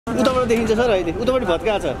उताबाट देखिन्छ सर अहिले उताबाट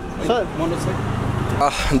भत्का छ सर मनोज सर।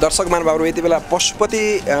 दर्शक महानुभावहरू यति बेला पशुपति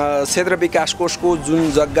क्षेत्र विकास कोषको जुन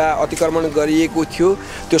जग्गा अतिक्रमण गरिएको थियो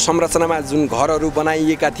त्यो संरचनामा जुन घरहरू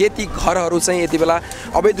बनाइएका थिए ती घरहरू चाहिँ यति बेला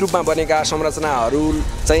अवैध रूपमा बनेका संरचनाहरू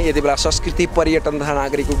चाहिँ यति बेला संस्कृति पर्यटन तथा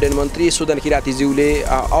नागरिक उड्डयन मन्त्री सudhan किरातीज्यूले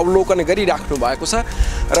अवलोकन गरिराख्नु भएको छ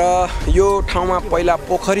र यो ठाउँमा पहिला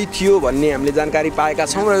पोखरी थियो भन्ने हामीले जानकारी पाएका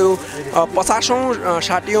छौँ र यो 50औं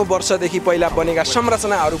 60औं वर्षदेखि पहिला बनेका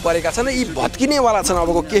संरचनाहरू परेका छन् यी भत्किनेवाला छन्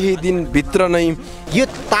अबको केही दिनभित्र नै। यो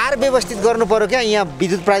तार व्यवस्थित गर्नु पर्यो क्या यहाँ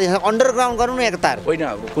विद्युत प्राधिकरण अन्डरग्राउन्ड गर्नु न एक तार होइन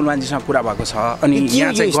कुलमानजीसँग कुरा भएको छ अनि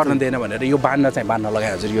यहाँ चाहिँ गर्न दिएन भनेर यो बान्न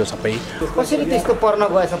लगाए हजुर यो सबै कसरी त्यस्तो पर्न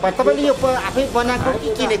गएछ तपाईले यो आफै बनाएको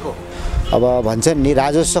कि किनेको? अब भन्छन् नि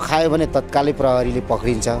राजस्व खायो भने तत्कालै प्रहरीले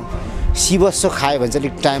पक्रिन्छ शिवस्व खायो भने चाहिँ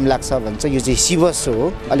अलिक टाइम लाग्छ भन्छ यो चाहिँ शिवस्व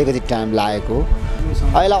हो अलिकति टाइम लागेको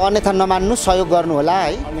अहिले अन्यथा नमान्नु सहयोग गर्नु होला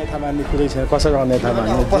है। अन्यथा मान्ने कुरै छैन कसरी अन्यथा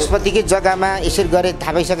मान्नु पशुपतिकै जग्गामा यसरी गरे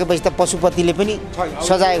थाहा पाइसकेपछि त पशुपतिले पनि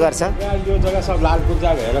सजाय गर्छ। यो जग्गा सब लाल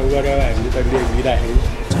पूर्जा भएर गरेर हामीले त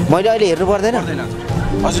लिइराखेको मैले अहिले हेर्नु पर्दैन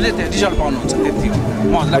हजुरले रिजल्ट पाउनुहुन्छ त्यति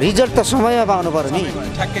हो रिजल्ट त समयमा पाउनु पर्यो नि।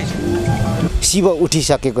 ठ्याक्कै छ शिव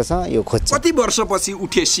उठिसकेको छ यो खोज्छ। कति वर्षपछि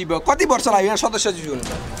उठे शिव कति वर्ष लाग्यो यहाँ सदस्यजी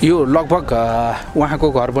हुनुहुन्छ? यो लगभग उहाँको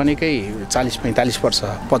घर बनेकै 40-45 वर्ष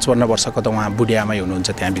 55 वर्षको त उहाँ बुढी आमै हुनुहुन्छ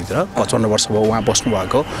त्यहाँभित्र 55 वर्ष भयो उहाँ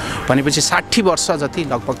बस्नुभएको भनेपछि 60 वर्ष जति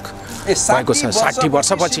लगभग भएको छ। 60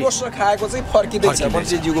 वर्षपछि खाएको चाहिँ फर्किँदैछ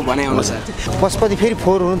मन्त्रीज्यूको भनाइअनुसार। पशुपति फेरि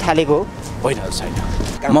फोहोर हुन थालेको होइन छैन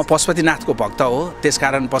म पशुपतिनाथको भक्त हो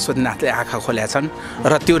त्यसकारण पशुपतिनाथले आँखा खोलेका छन्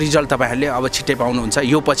र त्यो रिजल्ट तपाईँहरूले अब छिट्टै पाउनुहुन्छ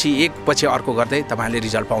यो पछि एक पछि अर्को गर्दै तपाईँहरूले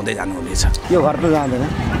रिजल्ट पाउँदै जानुहुनेछ। यो घर त जाँदैन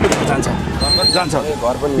जान्छ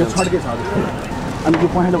घर पनि यो छड्के छ अनि यो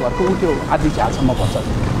पहेँलो घरको ऊ त्यो आधी झालसम्म पर्छ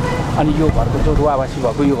अनि यो घरको जो रुवावासी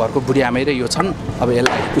भएको यो घरको बुढी आमै र यो छन् अब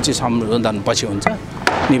यसलाई पछि सम्बोधन पछि हुन्छ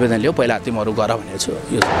निवेदन लियो पहिला तिमीहरू गर भनेको छु।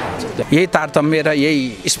 यही तारतम्य र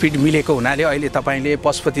यही स्पिड मिलेको हुनाले अहिले तपाईँले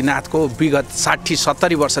पशुपतिनाथको विगत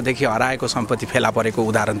 60-70 वर्षदेखि हराएको सम्पत्ति फेला परेको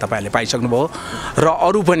उदाहरण तपाईँहरूले पाइसक्नुभयो र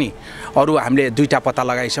अरू हामीले 2टा पत्ता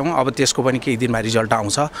लगाइसक्यौँ अब त्यसको पनि केही दिनमा रिजल्ट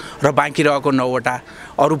आउँछ र बाँकी रहेको 9वटा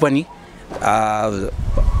अरू पनि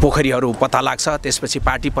पोखरीहरू पत्ता लाग्छ त्यसपछि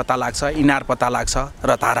पार्टी पत्ता लाग्छ इनार पत्ता लाग्छ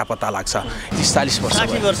र धारा पत्ता लाग्छ। 40 वर्ष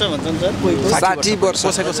 60 वर्ष भन्छन् सर 60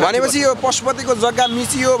 वर्ष भनेपछि यो पशुपतिको जग्गा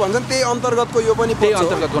मिचियो भन्छन् त्यही अन्तर्गतको यो पनि त्यही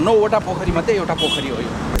अन्तर्गतको 9वटा पोखरी मध्ये एउटा पोखरी हो यो।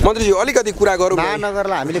 मन्त्रीज्यू अलिकति कुरा गरौँ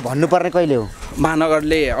महानगरलाई हामीले भन्नुपर्ने कहिले हो?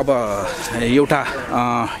 महानगरले अब एउटा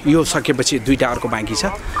यो सकेपछि 2टा अर्को बाँकी छ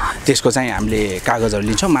त्यसको चाहिँ हामीले कागजहरू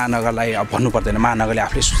लिन्छौँ महानगरलाई अब भन्नु पर्दैन महानगरले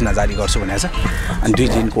आफूले सूचना जारी गर्छु भनेको छ अनि 2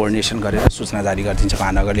 दिन कोअर्डिनेसन गरेर सूचना जारी गरिदिन्छ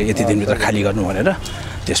महानगरले यति दिनभित्र खाली गर्नु भनेर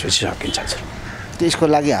त्यसपछि सकिन्छ। त्यसको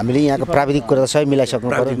लागि हामीले यहाँको प्राविधिक कुरा सबै मिलाइसक्नु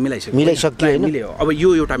पर्यो मिलाइसक्यो हैन मिल्यो अब यो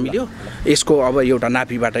एउटा मिल्यो यसको अब एउटा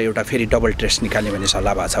नापीबाट एउटा फेरि डबल ट्रेस निकाल्ने भन्ने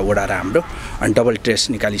सल्लाह भएको छ वडा र हाम्रो अनि डबल ट्रेस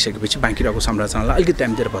निकालिसकेपछि बाँकी रहेको संरचनालाई अलिकति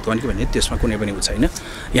टाइम दिएर भत्काउने भने त्यसमा कुनै पनि उ छैन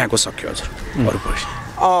यहाँको सक्यो हजुर अरू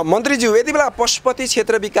मन्त्रीज्यू यति बेला पशुपति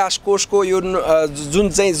क्षेत्र विकास कोषको यो जुन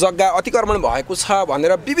चाहिँ जग्गा अतिक्रमण भएको छ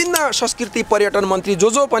भनेर विभिन्न संस्कृति पर्यटन मन्त्री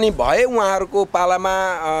जो पनि भए उहाँहरूको पालामा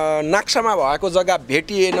नक्सामा भएको जग्गा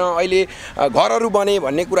भेटिएन अहिले घरहरू बने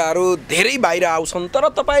भन्ने कुराहरू धेरै बाहिर आउँछन् तर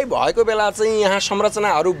तपाईँ भएको बेला चाहिँ यहाँ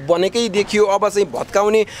संरचनाहरू बनेकै देखियो अब चाहिँ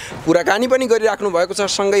भत्काउने कुराकानी पनि गरिराख्नु भएको छ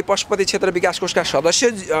सँगै पशुपति क्षेत्र विकास कोषका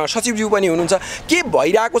सदस्य सचिवज्यू पनि हुनुहुन्छ के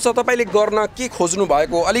भइरहेको छ तपाईँले गर्न के खोज्नु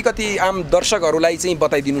भएको अलिकति आम दर्शकहरूलाई चाहिँ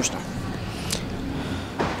बताइदिनुस् न।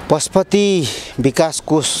 पशुपति विकास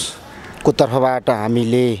कोषको तर्फबाट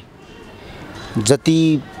हामीले जति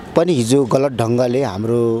पनि हिजो गलत ढङ्गले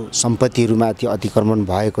हाम्रो सम्पत्तिहरूमाथि अतिक्रमण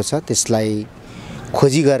भएको छ त्यसलाई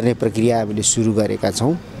खोजी गर्ने प्रक्रिया हामीले सुरु गरेका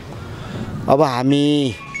छौँ। अब हामी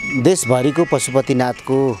देशभरिको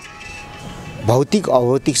पशुपतिनाथको भौतिक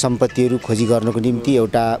अभौतिक सम्पत्तिहरू खोजी गर्नको निम्ति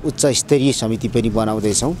एउटा उच्च स्तरीय समिति पनि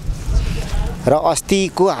बनाउँदैछौँ र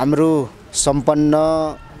अस्तिको हाम्रो सम्पन्न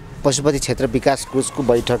पशुपति क्षेत्र विकास कोषको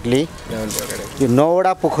बैठकले यो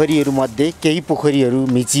 9वटा पोखरीहरूमध्ये केही पोखरीहरू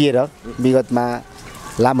मिचिएर विगतमा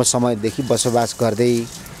लामो समयदेखि बसोबास गर्दै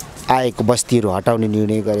आएको बस्तीहरू हटाउने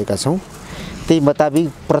निर्णय गरेका छौँ। त्यही मुताबिक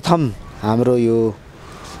प्रथम हाम्रो यो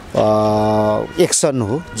एक्सन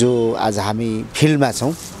हो जो आज हामी फिल्डमा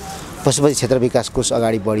छौँ। पशुपति क्षेत्र विकास कोष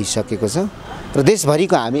अगाडि बढिसकेको छ र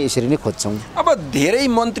देशभरिको हामी यसरी नै खोज्छौँ। अब धेरै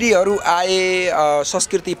मन्त्रीहरू आए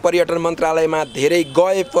संस्कृति पर्यटन मन्त्रालयमा धेरै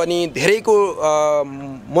गए पनि धेरैको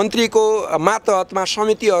मन्त्रीको मातहतमा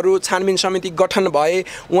समितिहरू छानबिन समिति गठन भए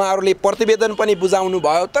उहाँहरूले प्रतिवेदन पनि बुझाउनु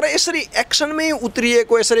भयो तर यसरी एक्सनमै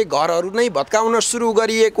उत्रिएको यसरी घरहरू नै भत्काउन सुरु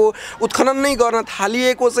गरिएको उत्खनन नै गर्न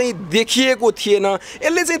थालिएको चाहिँ देखिएको थिएन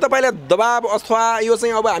यसले चाहिँ तपाईलाई दबाब अथवा यो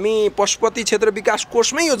चाहिँ अब हामी पशुपति क्षेत्र विकास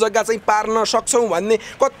कोषमै यो जग्गा चाहिँ पार्न सक्छौँ भन्ने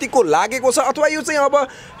कतिको लागेको छ अथवा यो चाहिँ अब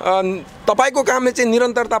तपाईको कामले चाहिँ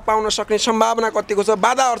निरन्तरता पाउन सक्ने सम्भावना कतिको छ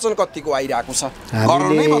बाधा अर्चन कतिको आइरहेको छ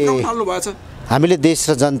घरहरू नै भत्काउन थाल्नु भएको छ हामीले देश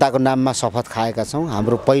र जनताको नाममा शपथ खाएका छौँ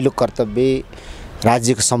हाम्रो पहिलो कर्तव्य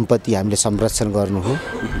राज्यको सम्पत्ति हामीले संरक्षण गर्नु हो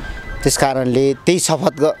त्यसकारणले त्यही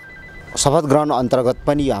शपथ ग्रहण अन्तर्गत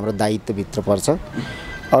पनि यो हाम्रो दायित्वभित्र पर्छ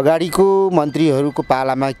अगाडिको मन्त्रीहरूको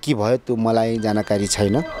पालामा के भयो त्यो मलाई जानकारी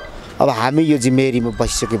छैन अब हामी यो जिम्मेवारीमा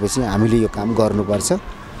बसिसकेपछि हामीले यो काम गर्नुपर्छ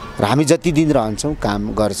र हामी जति दिन रहन्छौँ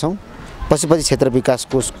काम गर्छौँ पशुपति क्षेत्र विकास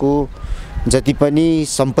कोषको जति पनि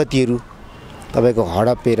सम्पत्तिहरू तपाईको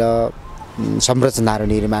हडपेर संरचनाहरू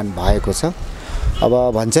निर्माण भएको छ अब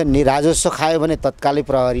भन्छन् नि राजस्व खायो भने तत्कालै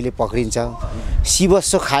प्रहरीले पक्रिन्छ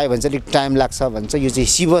शिवस्व खायो भने चाहिँ अलिक टाइम लाग्छ भन्छ यो चाहिँ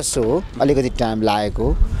शिवस्व हो अलिकति टाइम लागेको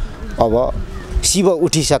अब शिव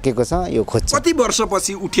उठिसकेको छ यो खोज्छ कति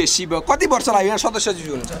वर्षपछि उठे शिव कति वर्ष लाग्यो यहाँ सदस्यजी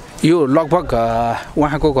हुनुहुन्छ यो लगभग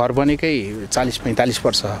उहाँको घर बनेकै 40-45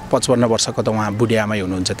 वर्ष 55 वर्षको त उहाँ बुढी आमै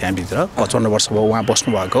हुनुहुन्छ त्यहाँभित्र 55 वर्ष भयो उहाँ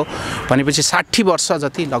बस्नुभएको भनेपछि 60 वर्ष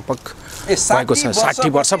जति लगभग भएको छ 60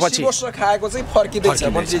 वर्षपछि खाएको चाहिँ फर्किँदैछ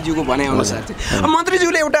मन्त्रीज्यूको भनाइअनुसार चाहिँ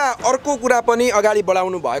मन्त्रीज्यूले एउटा अर्को कुरा पनि अगाडि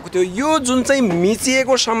बढाउनु भएको थियो यो जुन चाहिँ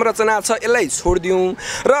मिचिएको संरचना छ यसलाई छोडिदिउँ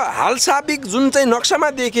र हालसाबिक जुन चाहिँ नक्सामा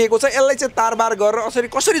देखिएको छ यसलाई चाहिँ तारबार गरेर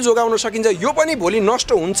कसरी जोगाउन सकिन्छ यो पनि भोलि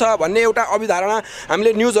नष्ट हुन्छ भन्ने एउटा अभिधारणा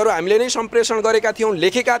हामीले न्युजहरू हामीले नै सम्प्रेषण गरेका थियौँ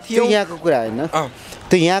लेखेका थियौँ यहाँको कुरा हैन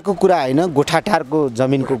त्यो यहाँको कुरा हैन गोठाटारको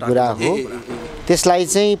जमिनको कुरा हो त्यसलाई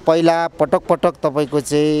चाहिँ पहिला पटक पटक तपाईको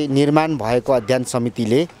चाहिँ निर्माण भएको अध्ययन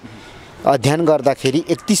समितिले अध्ययन गर्दाखेरि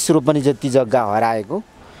 31 रोपनी जति जग्गा हराएको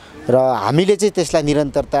र हामीले चाहिँ त्यसलाई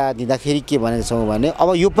निरन्तरता दिँदाखेरि के भनेको छौँ भने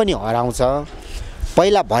अब यो पनि हराउँछ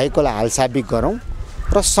पहिला भएकोलाई हालसाबिक गरौँ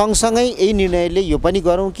र सँगसँगै यही निर्णयले यो पनि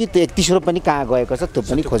गरौँ कि त्यो 31 रोपनी कहाँ गएको छ त्यो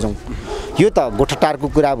पनि खोजौँ यो त गोठाटारको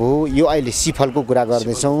कुरा भयो यो अहिले सिफलको कुरा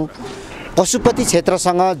गर्दैछौँ पशुपति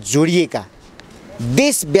क्षेत्रसँग जोडिएका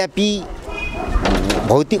देशव्यापी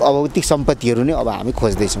भौतिक अभौतिक सम्पत्तिहरू नै अब हामी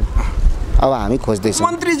खोज्दैछौँ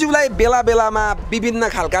मन्त्रीज्यूलाई बेला बेलामा विभिन्न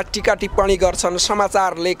खालका टीका टिप्पणी गर्छन्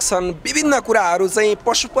समाचार लेख्छन् विभिन्न कुराहरू चाहिँ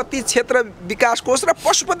पशुपति क्षेत्र विकास कोष र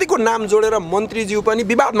पशुपतिको नाम जोडेर मन्त्रीज्यू पनि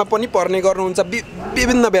विवादमा पनि पर्ने गर्नुहुन्छ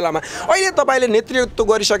विभिन्न बेलामा अहिले तपाईले नेतृत्व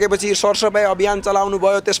गरिसकेपछि सरसफाइ अभियान चलाउनु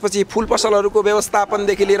भयो त्यसपछि फुल पसलहरूको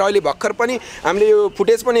व्यवस्थापनदेखि लिएर अहिले भर्खर पनि हामीले यो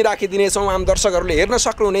फुटेज पनि राखिदिनेछौँ आम दर्शकहरूले हेर्न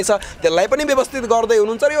सक्नुहुनेछ त्यसलाई पनि व्यवस्थित गर्दै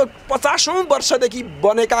हुनुहुन्छ र यो 50औं वर्षदेखि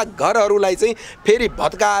बनेका घरहरूलाई चाहिँ फेरि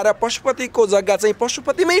भत्काएर पशुपति को जग्गा चाहिँ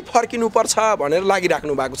पशुपतिमै फर्किनुपर्छ भनेर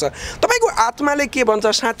लागिराख्नु भएको छ तपाईको आत्माले के भन्छ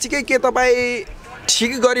साच्चीकै के तपाई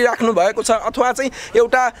ठीक गरिराख्नु भएको छ अथवा चाहिँ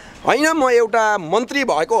एउटा हैन म एउटा मन्त्री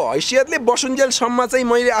भएको हैसियतले बसुन्जेलसम्म चाहिँ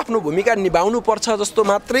मैले आफ्नो भूमिका निभाउनु पर्छ जस्तो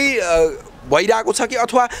मात्रै भइरहेको छ कि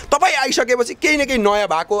अथवा तपाई आइसकेपछि केही न केही नयाँ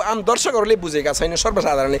भएको आम दर्शकहरूले बुझेका छैन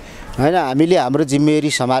सर्वसाधारणले हैन हामीले हाम्रो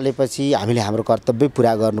जिम्मेवारी सम्हालेपछि हामीले हाम्रो कर्तव्य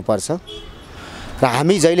पूरा गर्नुपर्छ र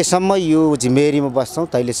हामी जहिलेसम्म यो जिम्मेवारीमा बस्छौँ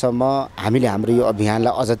तहिलेसम्म हामीले हाम्रो यो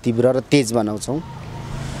अभियानलाई अझ तीव्र र तेज बनाउँछौँ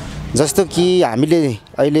जस्तो कि हामीले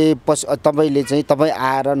अहिले तपाईले चाहिँ तपाई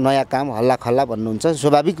आएर नयाँ काम हल्लाखल्ला भन्नुहुन्छ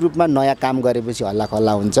स्वाभाविक रूपमा नयाँ काम गरेपछि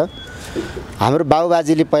हल्लाखल्ला हुन्छ हाम्रो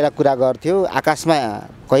बाबुबाजेले पहिला कुरा गर्थ्यो आकाशमा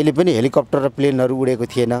कहिले पनि हेलिकप्टर र प्लेनहरू उडेको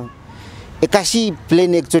थिएन 81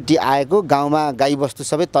 प्लेन एकचोटि आएको गाउँमा गाईबस्तु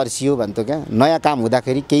सबै तर्सियो भन्थ्यो क्या नयाँ काम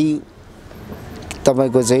हुँदाखेरि केही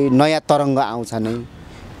तपाईको चाहिँ नयाँ तरङ्ग आउँछ नै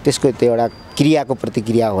त्यसको त्यो एउटा क्रियाको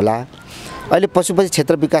प्रतिक्रिया होला अहिले पशुपति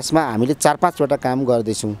क्षेत्र विकासमा हामीले 4-5 वटा काम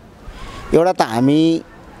गर्दैछौँ एउटा त हामी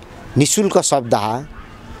निशुल्क सप्ताह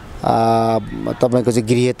तपाईको चाहिँ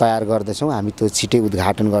गृह तयार गर्दैछौँ हामी त्यो छिटै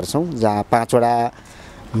उद्घाटन गर्छौँ जहाँ 5 वटा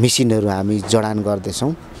मेसिनहरू हामी जडान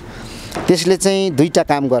गर्दैछौँ त्यसले चाहिँ दुईटा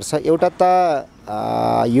काम गर्छ एउटा त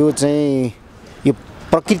यो चाहिँ यो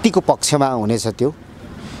प्रकृतिको पक्षमा हुनेछ त्यो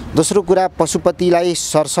दोस्रो कुरा पशुपतिलाई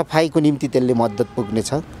सरसफाइको निम्ति त्यसले मद्दत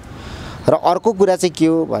पुग्नेछ र अर्को कुरा चाहिँ के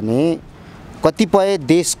हो भने कतिपय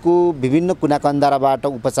देशको विभिन्न कुनाकन्दाराबाट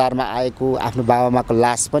उपचारमा आएको आफ्नो बाबामाको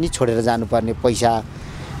लास पनि छोडेर जानुपर्ने पैसा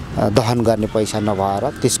दहन गर्ने पैसा नभएर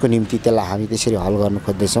त्यसको निम्ति त्यसलाई हामी त्यसरी हल गर्न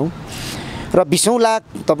खोज्दैछौँ र 20औं लाख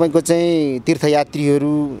तपाईको चाहिँ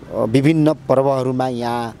तीर्थयात्रीहरू विभिन्न पर्वहरूमा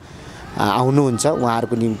यहाँ आउनुहुन्छ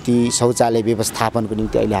उहाँहरूको निम्ति शौचालय व्यवस्थापनको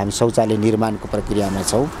निम्ति अहिले हामी शौचालय निर्माणको प्रक्रियामा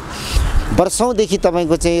छौँ वर्षौँदेखि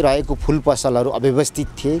तपाईँको चाहिँ रहेको फुल पसलहरू अव्यवस्थित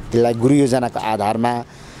थिए, त्यसलाई गुरु योजनाको आधारमा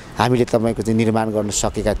हामीले तपाईँको चाहिँ निर्माण गर्न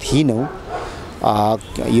सकेका थिएनौँ।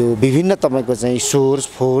 यो विभिन्न तपाईँको चाहिँ सोर्स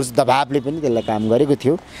फोर्स दबावले पनि त्यसलाई काम गरेको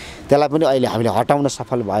थियो, त्यसलाई पनि अहिले हामीले हटाउन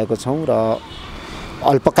सफल भएको छौँ र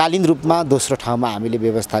अल्पकालीन रूपमा दोस्रो ठाउँमा हामीले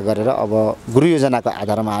व्यवस्था गरेर अब गुरु योजनाको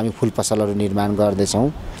आधारमा हामी फुल पसलहरू निर्माण गर्दैछौँ।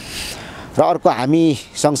 र अर्को हामी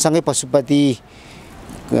सँगसँगै पशुपति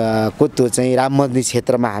को त्यो चाहिँ राम मन्दिर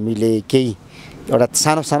क्षेत्रमा हामीले केही एउटा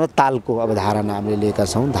सानो सानो तालको अवधारणा हामीले लिएका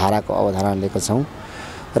छौँ, धाराको अवधारणा लिएका छौँ।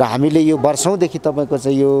 र हामीले यो वर्षौँदेखि तपाईँको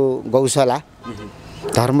चाहिँ यो गौशाला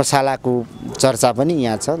धर्मशालाको चर्चा पनि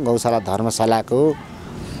यहाँ छ। गौशाला धर्मशालाको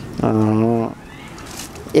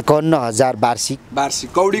 51,000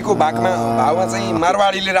 वार्षिक कौडीको भागमा चाहिँ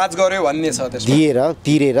मारवाडीले राज गर्यो भन्ने छ। त्यसमा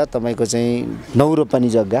तिरेर तपाईँको चाहिँ 9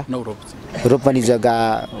 रोपनी जग्गा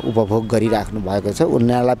उपभोग गरिराख्नु भएको छ।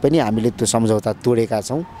 उनीहरूलाई पनि हामीले त्यो सम्झौता तोडेका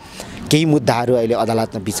छौँ। केही मुद्दाहरू अहिले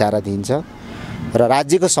अदालतमा विचाराधीन छ र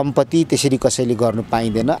राज्यको सम्पत्ति त्यसरी कसैले गर्नु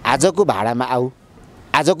पाइँदैन। आजको भाडामा आऊ,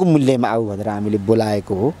 आजको मूल्यमा आऊ भनेर हामीले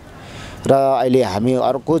बोलाएको हो। र अहिले हामी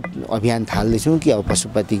अर्को अभियान थाल्दैछौँ कि अब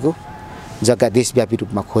पशुपतिको जग्गा देशव्यापी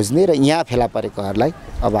रूपमा खोज्ने र यहाँ फेला परेकोहरूलाई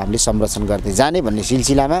अब हामीले संरक्षण गर्दै जाने भन्ने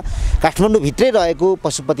सिलसिलामा काठमाडौँभित्रै रहेको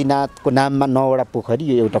पशुपतिनाथको नाममा 9वटा पोखरी,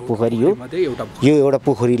 यो एउटा पोखरी हो। यो एउटा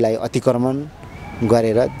पोखरीलाई अतिक्रमण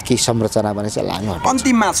गरेर केही संरचना बनेछ हामी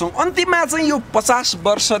अन्तिममा छौँ। अन्तिममा चाहिँ यो 50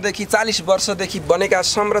 वर्षदेखि 40 वर्षदेखि बनेका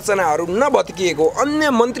संरचनाहरू नभत्किएको, अन्य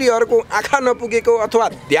मन्त्रीहरूको आँखा नपुगेको अथवा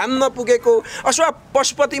ध्यान नपुगेको, अथवा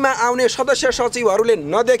पशुपतिमा आउने सदस्य सचिवहरूले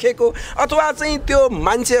नदेखेको, अथवा चाहिँ त्यो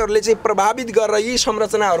मान्छेहरूले चाहिँ प्रभावित गरेर यी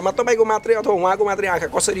संरचनाहरूमा तपाईँको मात्रै अथवा उहाँको मात्रै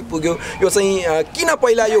आँखा कसरी पुग्यो, यो चाहिँ किन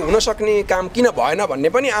पहिला यो हुन सक्ने काम किन भएन भन्ने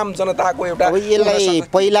पनि आम जनताको एउटा यसलाई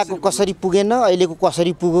पहिलाको कसरी पुगेन अहिलेको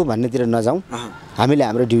कसरी पुग्यो भन्नेतिर नजाउँ। हामीले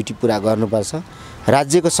हाम्रो ड्युटी पुरा गर्नुपर्छ।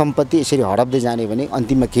 राज्यको सम्पत्ति यसरी हडप्दै जाने भने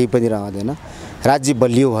अन्तिममा केही पनि रहँदैन। राज्य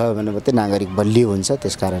बलियो भयो भने मात्रै नागरिक बलियो हुन्छ।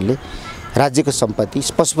 त्यसकारणले राज्यको सम्पत्ति,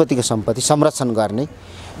 पशुपतिको सम्पत्ति संरक्षण गर्ने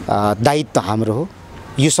दायित्व हाम्रो हो।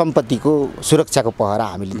 यो सम्पत्तिको सुरक्षाको पहरा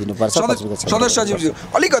हामीले दिनुपर्छ। सदस्यज्यू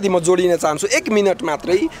अलिकति म जोडिन चाहन्छु 1 मिनट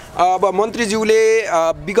मात्रै। अब मन्त्रीज्यूले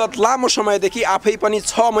विगत लामो समयदेखि आफै पनि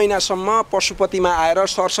 6 महिनासम्म पशुपतिमा आएर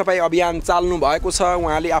सरसफाइ अभियान चाल्नु भएको छ।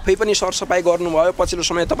 उहाँले आफै पनि सरसफाइ गर्नुभयो। पछिल्लो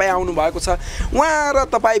समय तपाईँ आउनु भएको छ। उहाँ र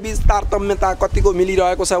तपाईँ बिच तारतम्यता कतिको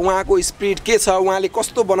मिलिरहेको छ? उहाँको स्पिड के छ? उहाँले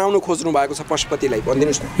कस्तो बनाउनु खोज्नु भएको छ पशुपतिलाई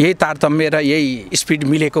भनिदिनुहोस् न। यही तारतम्य र यही स्पिड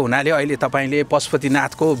मिलेको हुनाले अहिले तपाईँले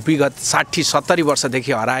पशुपतिनाथको विगत 60-70 वर्षदेखि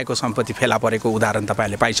हराएको सम्पत्ति फेला परेको उदाहरण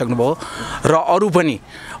तपाईँले पाइसक्नुभयो। र अरू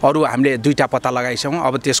हामीले 2टा पत्ता लगाइसक्यौँ।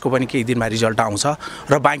 अब त्यसको पनि केही दिनमा रिजल्ट आउँछ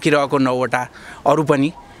र बाँकी रहेको 9वटा अरू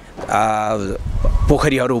पनि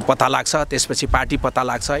पोखरीहरू पत्ता लाग्छ। त्यसपछि पार्टी पत्ता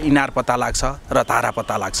लाग्छ, इनार पत्ता लाग्छ र धारा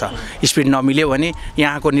पत्ता लाग्छ। स्पिड नमिल्यो भने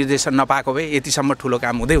यहाँको निर्देशन नपाएको भए यतिसम्म ठुलो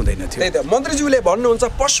काम हुँदैन थियो। त्यही त मन्त्रीज्यूले भन्नुहुन्छ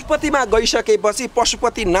पशुपतिमा गइसकेपछि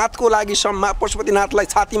पशुपतिनाथको लागि पशुपतिनाथलाई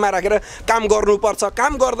छातीमा राखेर काम गर्नुपर्छ।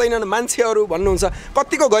 काम गर्दैनन् मान्छेहरू भन्नुहुन्छ।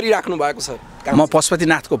 कतिको गरिराख्नु भएको छ? म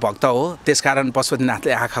पशुपतिनाथको भक्त हो, त्यसकारण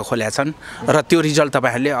पशुपतिनाथले आँखा खोलेका छन् र त्यो रिजल्ट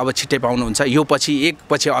तपाईँहरूले अब छिट्टै पाउनुहुन्छ। यो पछि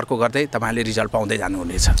एकपछि अर्को गर्दै तपाईँहरूले रिजल्ट पाउँदै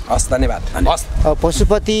जानुहुनेछ। हस्, धन्यवाद।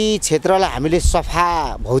 पशुपति क्षेत्रलाई हामीले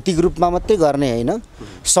सफा भौतिक रूपमा मात्रै गर्ने होइन,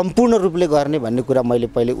 सम्पूर्ण रूपले गर्ने भन्ने कुरा मैले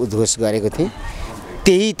पहिले उद्घोष गरेको थिएँ।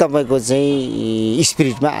 त्यही तपाईँको चाहिँ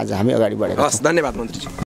स्पिरिटमा आज हामी अगाडि बढेका छौँ। हस्, धन्यवाद मन्त्रीजी।